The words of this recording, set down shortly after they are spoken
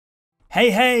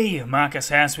Hey, Marcus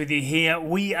House with you here.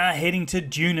 We are heading to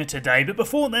Duna today, but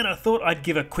before that I thought I'd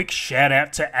give a quick shout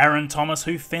out to Aaron Thomas,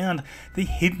 who found the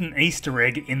hidden Easter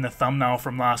egg in the thumbnail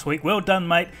from last week. Well done,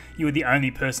 mate, you were the only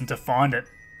person to find it.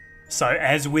 So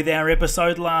as with our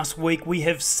episode last week, we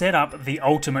have set up the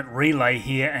ultimate relay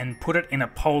here and put it in a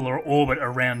polar orbit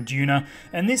around Duna,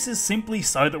 and this is simply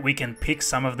so that we can pick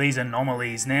some of these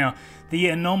anomalies. Now, the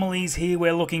anomalies here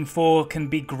we're looking for can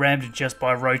be grabbed just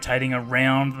by rotating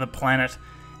around the planet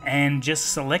and just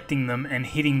selecting them and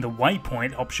hitting the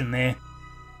waypoint option there.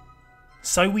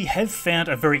 So we have found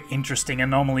a very interesting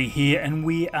anomaly here, and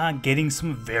we are getting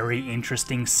some very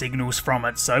interesting signals from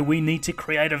it, so we need to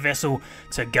create a vessel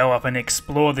to go up and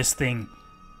explore this thing.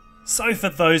 So for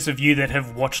those of you that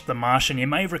have watched The Martian, you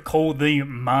may recall the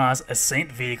Mars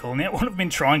Ascent Vehicle. Now what I've been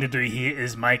trying to do here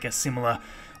is make a similar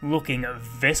looking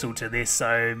vessel to this,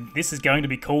 so this is going to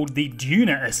be called the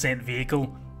Duna Ascent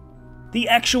Vehicle. The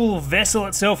actual vessel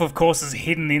itself, of course, is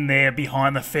hidden in there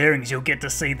behind the fairings. You'll get to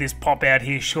see this pop out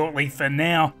here shortly. For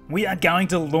now, we are going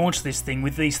to launch this thing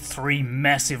with these three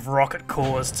massive rocket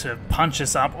cores to punch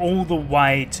us up all the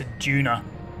way to Duna.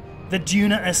 The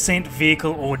Duna Ascent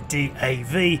Vehicle, or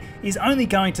DAV, is only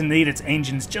going to need its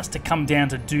engines just to come down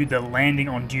to do the landing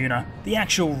on Duna. The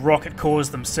actual rocket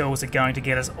cores themselves are going to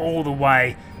get us all the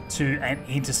way to an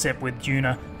intercept with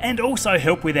Duna, and also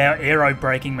help with our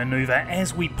aero-braking manoeuvre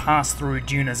as we pass through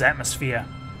Duna's atmosphere.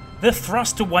 The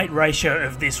thrust-to-weight ratio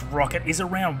of this rocket is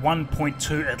around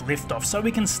 1.2 at liftoff, so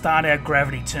we can start our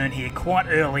gravity turn here quite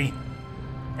early.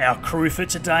 Our crew for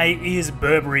today is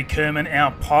Burberry Kerman,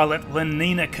 our pilot,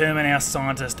 Lenina Kerman, our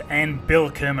scientist, and Bill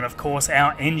Kerman, of course,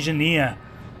 our engineer.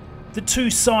 The two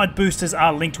side boosters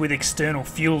are linked with external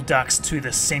fuel ducts to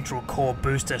the central core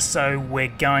booster, so we're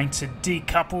going to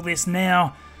decouple this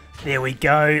now. There we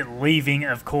go, leaving,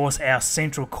 of course, our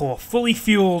central core fully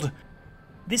fueled.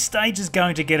 This stage is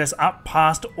going to get us up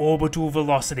past orbital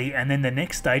velocity, and then the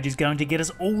next stage is going to get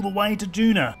us all the way to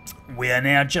Duna. We are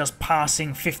now just passing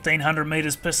 1500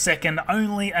 meters per second,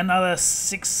 only another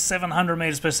 600-700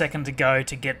 meters per second to go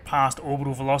to get past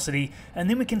orbital velocity, and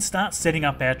then we can start setting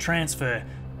up our transfer.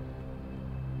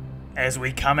 As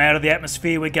we come out of the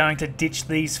atmosphere, we're going to ditch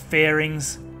these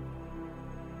fairings.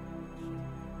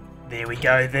 There we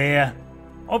go there.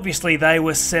 Obviously they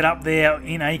were set up there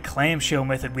in a clamshell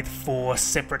method with 4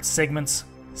 separate segments.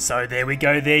 So there we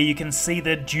go there, you can see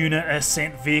the Duna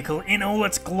Ascent Vehicle in all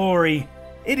its glory.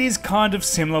 It is kind of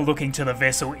similar looking to the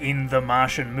vessel in the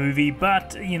Martian movie,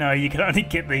 but you know, you can only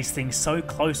get these things so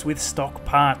close with stock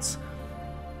parts.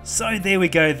 So there we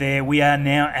go there, we are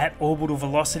now at orbital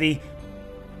velocity.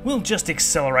 We'll just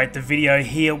accelerate the video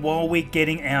here while we're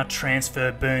getting our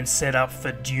transfer burn set up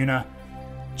for Duna.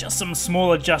 Just some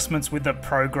small adjustments with the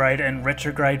prograde and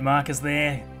retrograde markers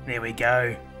there. There we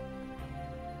go.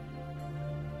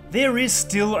 There is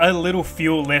still a little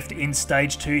fuel left in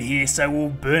stage 2 here, so we'll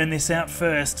burn this out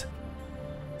first.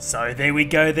 So there we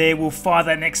go there, we'll fire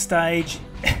that next stage.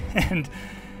 And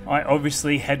I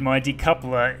obviously had my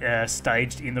decoupler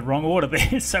staged in the wrong order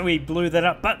there, so we blew that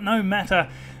up, but no matter.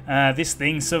 This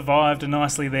thing survived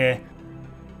nicely there.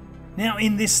 Now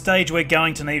in this stage we're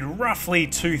going to need roughly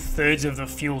 2/3 of the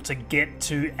fuel to get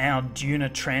to our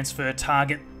Duna transfer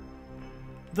target.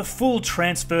 The full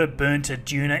transfer burn to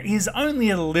Duna is only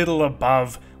a little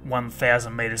above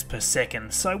 1000 meters per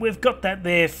second, so we've got that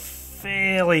there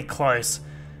fairly close.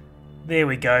 There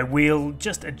we go, we'll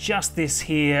just adjust this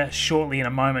here shortly in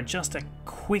a moment. Just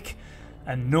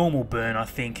a normal burn I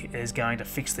think is going to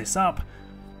fix this up.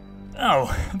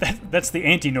 Oh, that's the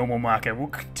anti-normal marker.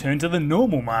 We'll turn to the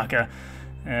normal marker.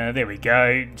 There we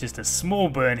go, just a small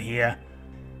burn here.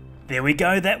 There we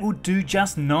go, that will do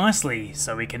just nicely.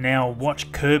 So we can now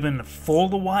watch Kerbal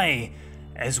fall away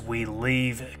as we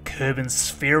leave Kerbal's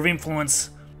sphere of influence.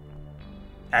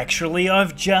 Actually,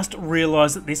 I've just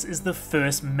realised that this is the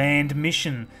first manned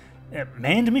mission.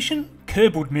 Manned mission?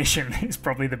 Kerbal mission is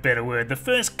probably the better word. The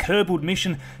first Kerbal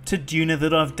mission to Duna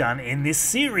that I've done in this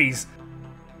series.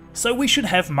 So we should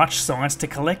have much science to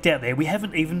collect out there. We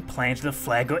haven't even planted a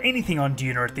flag or anything on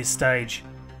Duna at this stage.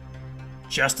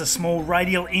 Just a small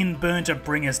radial in burn to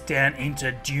bring us down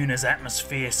into Duna's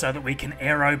atmosphere so that we can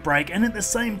aero brake, and at the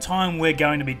same time we're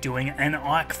going to be doing an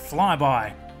Ike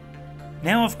flyby.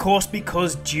 Now of course,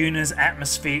 because Duna's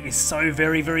atmosphere is so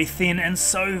very thin and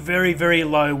so very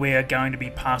low, we are going to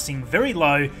be passing very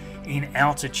low in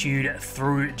altitude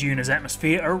through Duna's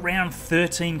atmosphere, around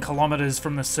 13 kilometers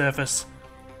from the surface.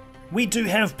 We do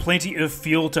have plenty of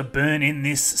fuel to burn in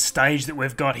this stage that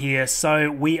we've got here,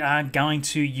 so we are going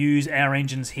to use our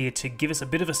engines here to give us a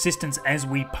bit of assistance as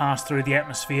we pass through the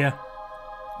atmosphere.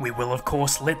 We will of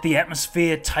course let the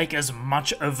atmosphere take as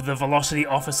much of the velocity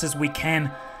off us as we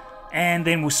can, and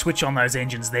then we'll switch on those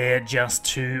engines there just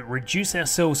to reduce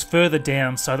ourselves further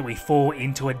down so that we fall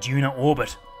into a Duna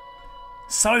orbit.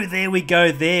 So there we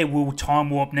go, there we'll time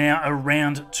warp now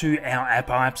around to our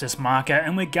apoapsis marker,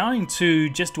 and we're going to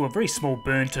just do a very small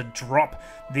burn to drop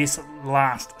this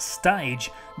last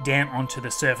stage down onto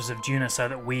the surface of Duna so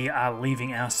that we are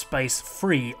leaving our space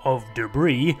free of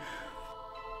debris.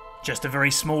 Just a very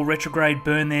small retrograde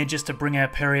burn there just to bring our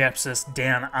periapsis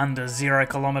down under 0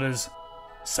 kilometers,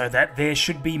 so that there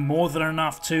should be more than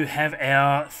enough to have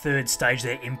our third stage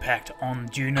there impact on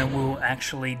Duna. We'll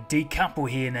actually decouple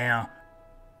here now.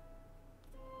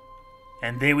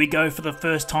 And there we go, for the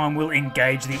first time we'll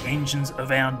engage the engines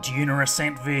of our Duna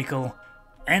ascent vehicle.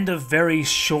 And a very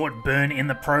short burn in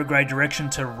the prograde direction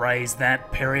to raise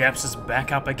that periapsis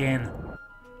back up again.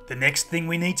 The next thing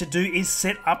we need to do is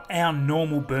set up our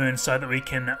normal burn so that we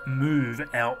can move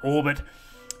our orbit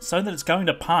so that it's going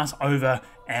to pass over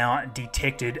our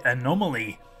detected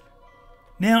anomaly.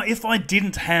 Now, if I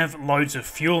didn't have loads of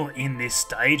fuel in this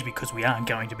stage, because we are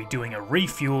going to be doing a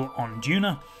refuel on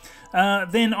Duna,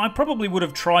 then I probably would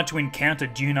have tried to encounter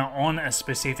Duna on a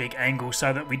specific angle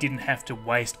so that we didn't have to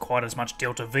waste quite as much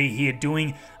delta V here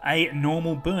doing a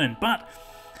normal burn. But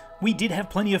we did have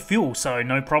plenty of fuel, so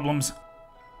no problems.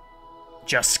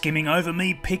 Just skimming over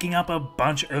me, picking up a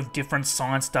bunch of different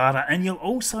science data, and you'll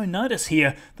also notice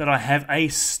here that I have a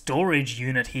storage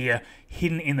unit here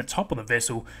hidden in the top of the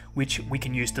vessel, which we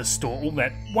can use to store all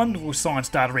that wonderful science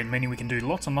data in, meaning we can do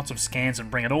lots and lots of scans and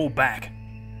bring it all back.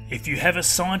 If you have a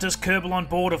scientist Kerbal on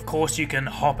board, of course you can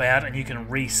hop out and you can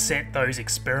reset those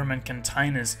experiment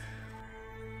containers.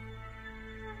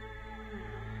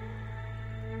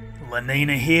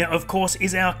 Lenina here, of course,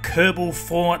 is our Kerbal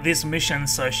for this mission,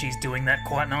 so she's doing that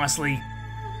quite nicely.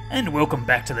 And welcome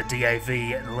back to the DAV,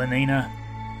 Lenina.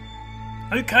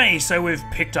 Okay, so we've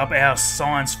picked up our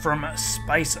science from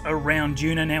space around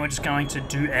Duna. Now we're just going to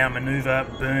do our maneuver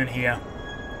burn here.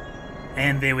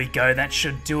 And there we go, that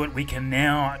should do it. We can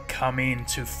now come in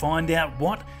to find out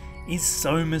what is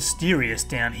so mysterious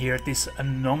down here at this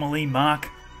anomaly mark.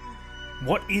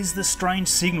 What is the strange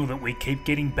signal that we keep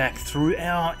getting back through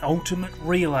our ultimate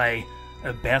relay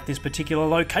about this particular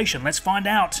location? Let's find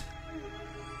out.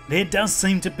 There does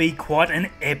seem to be quite an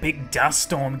epic dust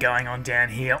storm going on down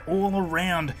here all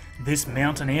around this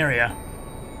mountain area.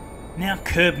 Now,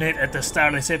 KerbNet at the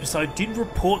start of this episode did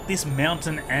report this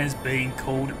mountain as being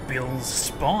called Bill's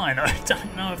Spine. I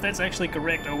don't know if that's actually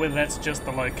correct or whether that's just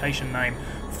the location name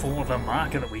for the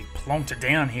marker that we plonked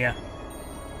down here.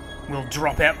 We'll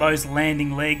drop out those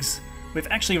landing legs. We've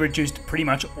actually reduced pretty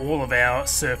much all of our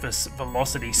surface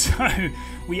velocity, so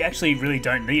we actually really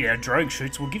don't need our drogue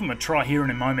chutes. We'll give them a try here in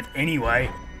a moment anyway.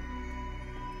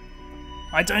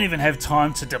 I don't even have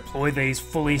time to deploy these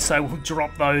fully, so we'll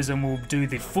drop those and we'll do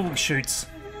the full chutes.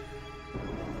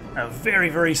 A very,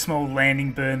 very small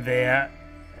landing burn there,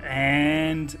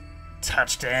 and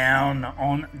touchdown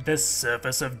on the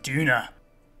surface of Duna.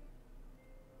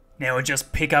 Now we'll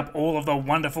just pick up all of the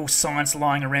wonderful science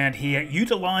lying around here,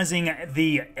 utilising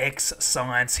the X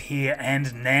Science Here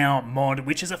and Now mod,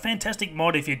 which is a fantastic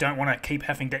mod if you don't want to keep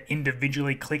having to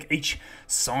individually click each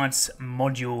science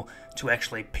module to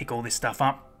actually pick all this stuff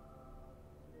up.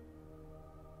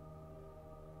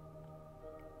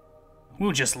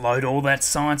 We'll just load all that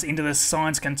science into the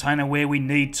science container where we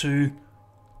need to.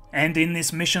 And in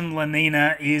this mission,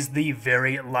 Lenina is the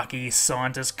very lucky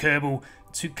scientist Kerbal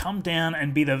to come down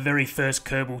and be the very first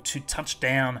Kerbal to touch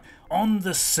down on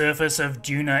the surface of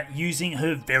Duna using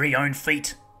her very own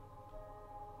feet.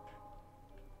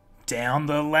 Down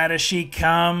the ladder she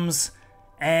comes,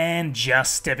 and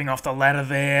just stepping off the ladder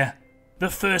there, the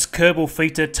first Kerbal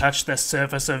feet to touch the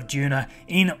surface of Duna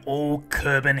in all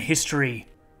Kerbin history.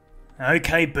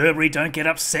 Okay, Burberry, don't get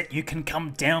upset, you can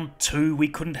come down too, we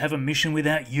couldn't have a mission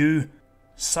without you.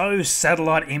 So,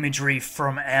 satellite imagery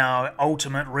from our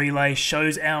ultimate relay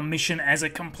shows our mission as a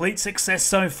complete success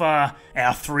so far.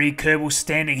 Our 3 Kerbals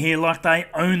standing here like they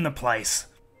own the place.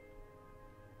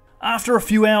 After a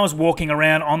few hours walking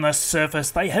around on the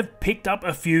surface, they have picked up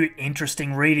a few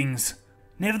interesting readings.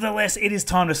 Nevertheless, it is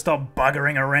time to stop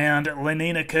buggering around.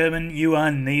 Lenina Kerbin, you are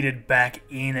needed back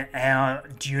in our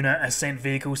Duna ascent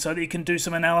vehicle so that you can do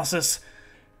some analysis.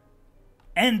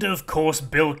 And of course,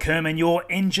 Bill Kerman, your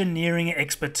engineering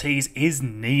expertise is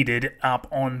needed up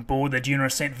on board the Duna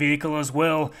ascent vehicle as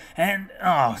well. And,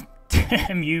 oh,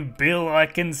 damn you, Bill, I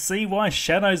can see why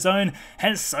Shadow Zone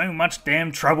has so much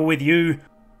damn trouble with you.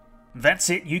 That's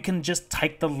it, you can just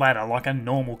take the ladder like a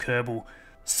normal Kerbal.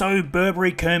 So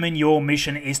Burberry Kerman, your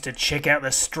mission is to check out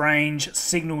the strange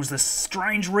signals, the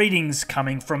strange readings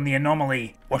coming from the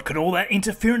anomaly. What could all that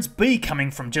interference be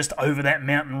coming from just over that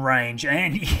mountain range?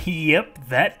 And yep,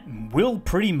 that will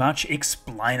pretty much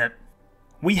explain it.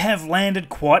 We have landed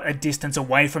quite a distance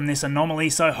away from this anomaly,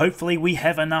 so hopefully we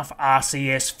have enough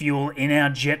RCS fuel in our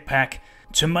jetpack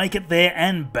to make it there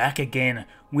and back again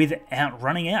without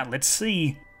running out. Let's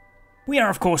see. We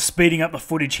are of course speeding up the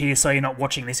footage here so you're not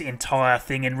watching this entire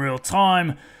thing in real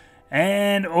time.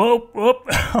 And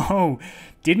oh,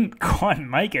 didn't quite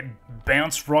make it.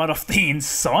 Bounced right off the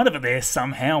inside of it there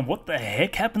somehow. What the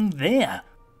heck happened there?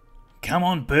 Come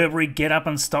on, Burberry, get up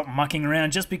and stop mucking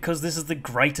around. Just because this is the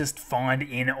greatest find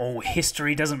in all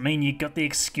history doesn't mean you got the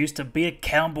excuse to be a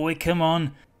cowboy. Come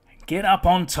on, get up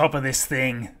on top of this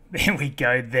thing. There we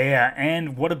go there,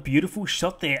 and what a beautiful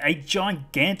shot there. A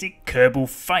gigantic Kerbal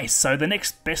face. So the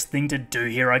next best thing to do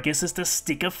here, I guess, is to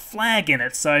stick a flag in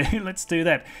it. So let's do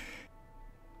that.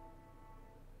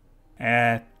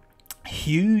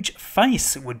 Huge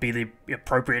face would be the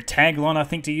appropriate tagline, I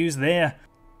think, to use there.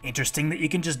 Interesting that you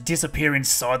can just disappear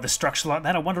inside the structure like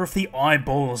that. I wonder if the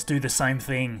eyeballs do the same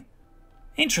thing.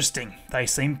 Interesting. They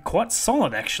seem quite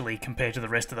solid, actually, compared to the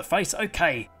rest of the face.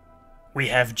 Okay. We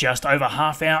have just over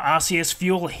half our RCS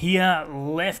fuel here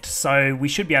left, so we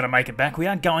should be able to make it back. We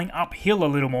are going uphill a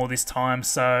little more this time,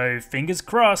 so fingers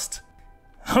crossed.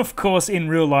 Of course, in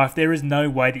real life, there is no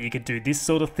way that you could do this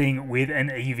sort of thing with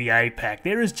an EVA pack.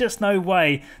 There is just no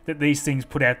way that these things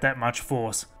put out that much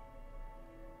force.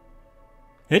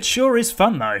 It sure is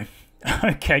fun, though.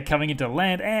 Okay, coming into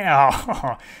land.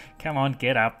 Ow! Come on,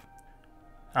 get up.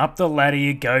 Up the ladder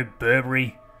you go,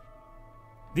 Burberry.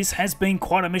 This has been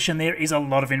quite a mission. There is a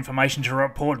lot of information to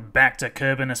report back to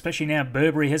Kerbin, especially now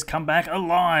Burberry has come back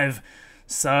alive.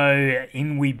 So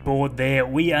in we board there.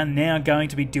 We are now going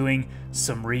to be doing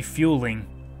some refueling.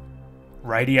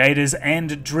 Radiators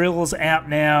and drills out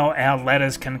now. Our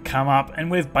ladders can come up,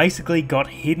 and we've basically got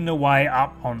hidden away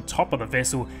up on top of the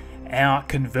vessel our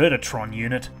Convertitron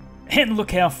unit. And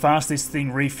look how fast this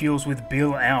thing refuels with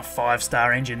Bill, our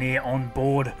 5-star engineer, on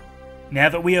board. Now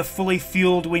that we are fully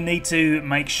fueled, we need to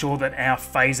make sure that our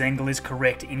phase angle is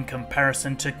correct in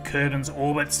comparison to Kerbin's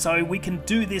orbit, so we can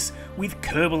do this with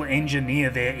Kerbal Engineer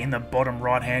there in the bottom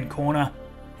right hand corner.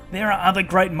 There are other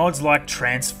great mods like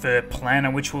Transfer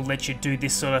Planner, which will let you do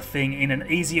this sort of thing in an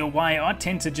easier way. I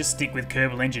tend to just stick with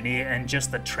Kerbal Engineer and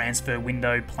just the Transfer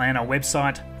Window Planner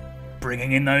website.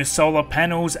 Bringing in those solar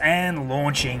panels and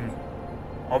launching.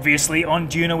 Obviously on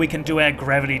Duna we can do our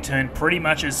gravity turn pretty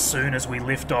much as soon as we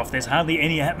lift off. There's hardly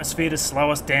any atmosphere to slow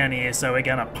us down here, so we're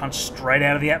going to punch straight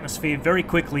out of the atmosphere very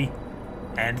quickly.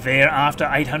 And there, after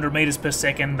 800 meters per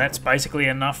second, that's basically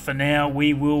enough for now.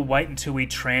 We will wait until we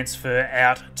transfer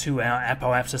out to our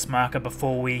apoapsis marker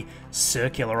before we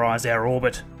circularize our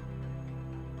orbit.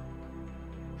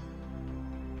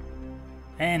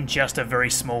 And just a very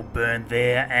small burn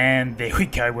there, and there we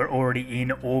go, we're already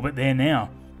in orbit there now.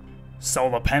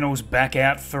 Solar panels back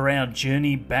out for our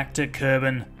journey back to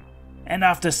Kerbin. And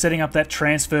after setting up that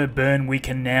transfer burn, we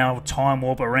can now time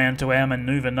warp around to our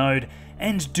maneuver node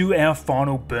and do our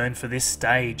final burn for this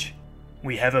stage.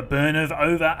 We have a burn of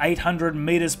over 800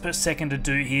 meters per second to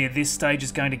do here. This stage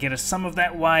is going to get us some of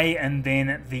that way, and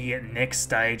then the next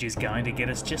stage is going to get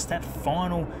us just that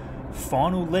final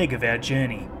leg of our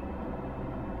journey.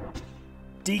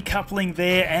 Decoupling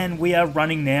there, and we are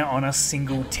running now on a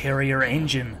single Terrier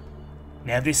engine.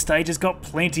 Now this stage has got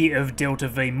plenty of delta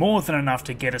V, more than enough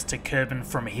to get us to Kerbin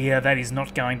from here. That is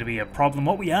not going to be a problem.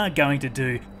 What we are going to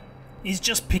do is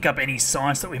just pick up any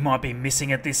science that we might be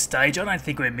missing at this stage. I don't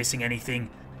think we're missing anything.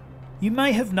 You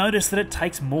may have noticed that it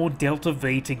takes more delta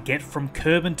V to get from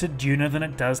Kerbin to Duna than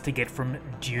it does to get from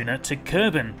Duna to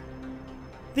Kerbin.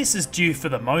 This is due for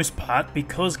the most part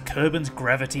because Kerbin's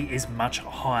gravity is much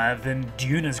higher than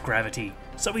Duna's gravity,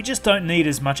 so we just don't need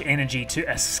as much energy to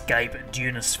escape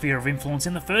Duna's sphere of influence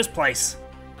in the first place.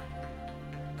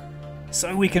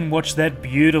 So we can watch that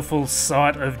beautiful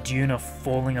sight of Duna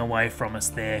falling away from us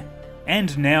there.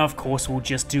 And now of course we'll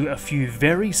just do a few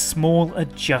very small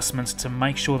adjustments to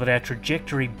make sure that our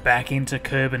trajectory back into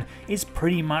Kerbin is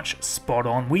pretty much spot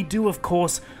on. We do of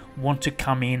course want to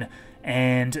come in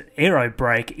and aero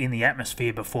brake in the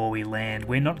atmosphere before we land.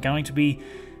 We're not going to be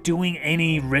doing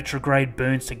any retrograde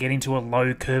burns to get into a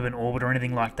low Kerbin orbit or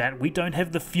anything like that. We don't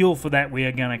have the fuel for that. We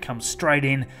are going to come straight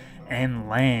in and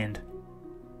land.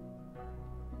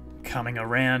 Coming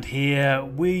around here,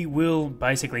 we will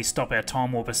basically stop our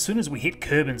time warp as soon as we hit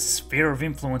Kerbin's sphere of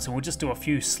influence, and we'll just do a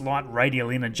few slight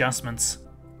radial in adjustments.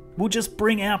 We'll just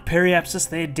bring our periapsis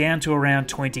there down to around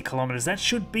 20 kilometers. That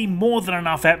should be more than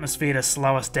enough atmosphere to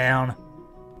slow us down.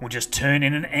 We'll just turn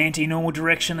in an anti-normal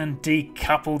direction and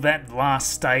decouple that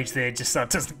last stage there just so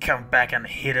it doesn't come back and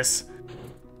hit us.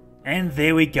 And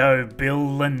there we go, Bill,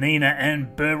 Lenina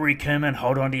and Burberry Kerman,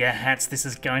 hold on to your hats, this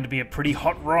is going to be a pretty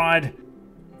hot ride.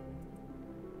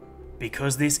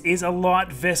 Because this is a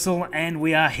light vessel and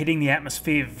we are hitting the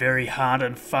atmosphere very hard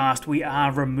and fast, we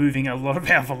are removing a lot of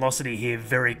our velocity here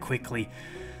very quickly.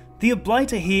 The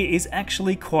ablator here is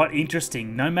actually quite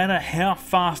interesting. No matter how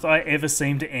fast I ever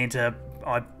seem to enter,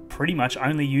 I pretty much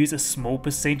only use a small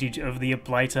percentage of the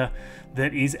ablator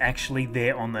that is actually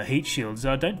there on the heat shield.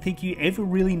 So I don't think you ever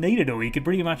really need it all. You could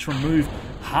pretty much remove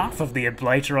half of the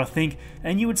ablator, I think,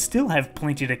 and you would still have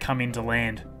plenty to come into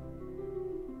land.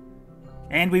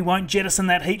 And we won't jettison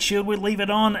that heat shield, we'll leave it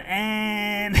on,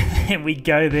 and there we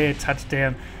go there,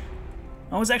 touchdown.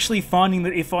 I was actually finding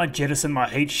that if I jettison my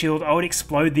heat shield, I would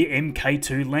explode the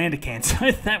Mk2 lander can,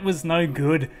 so that was no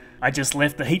good. I just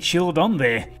left the heat shield on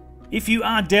there. If you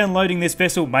are downloading this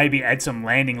vessel, maybe add some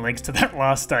landing legs to that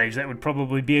last stage, that would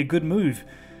probably be a good move.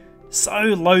 So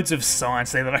loads of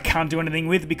science there that I can't do anything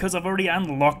with because I've already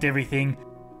unlocked everything.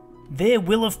 There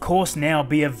will of course now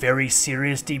be a very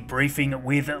serious debriefing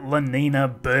with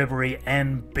Lenina, Burberry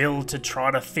and Bill to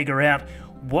try to figure out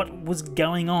what was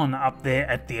going on up there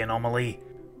at the anomaly.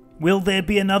 Will there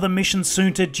be another mission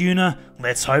soon to Duna?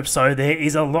 Let's hope so, there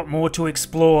is a lot more to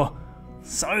explore.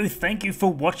 So thank you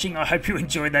for watching, I hope you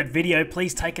enjoyed that video.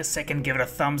 Please take a second, give it a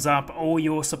thumbs up, all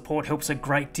your support helps a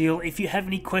great deal. If you have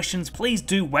any questions, please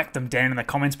do whack them down in the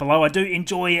comments below. I do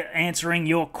enjoy answering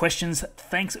your questions.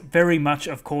 Thanks very much,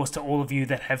 of course, to all of you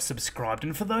that have subscribed.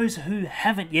 And for those who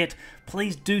haven't yet,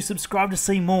 please do subscribe to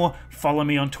see more. Follow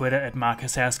me on Twitter at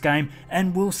MarcusHouseGame,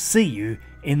 and we'll see you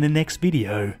in the next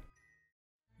video.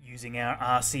 Using our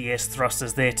RCS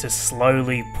thrusters there to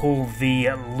slowly pull the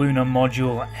lunar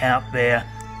module out there.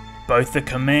 Both the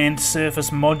command surface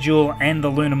module and the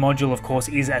lunar module, of course,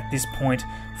 is at this point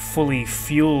fully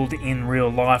fueled in real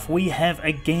life. We have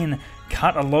again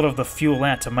cut a lot of the fuel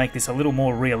out to make this a little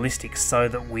more realistic so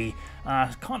that we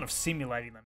are kind of simulating them.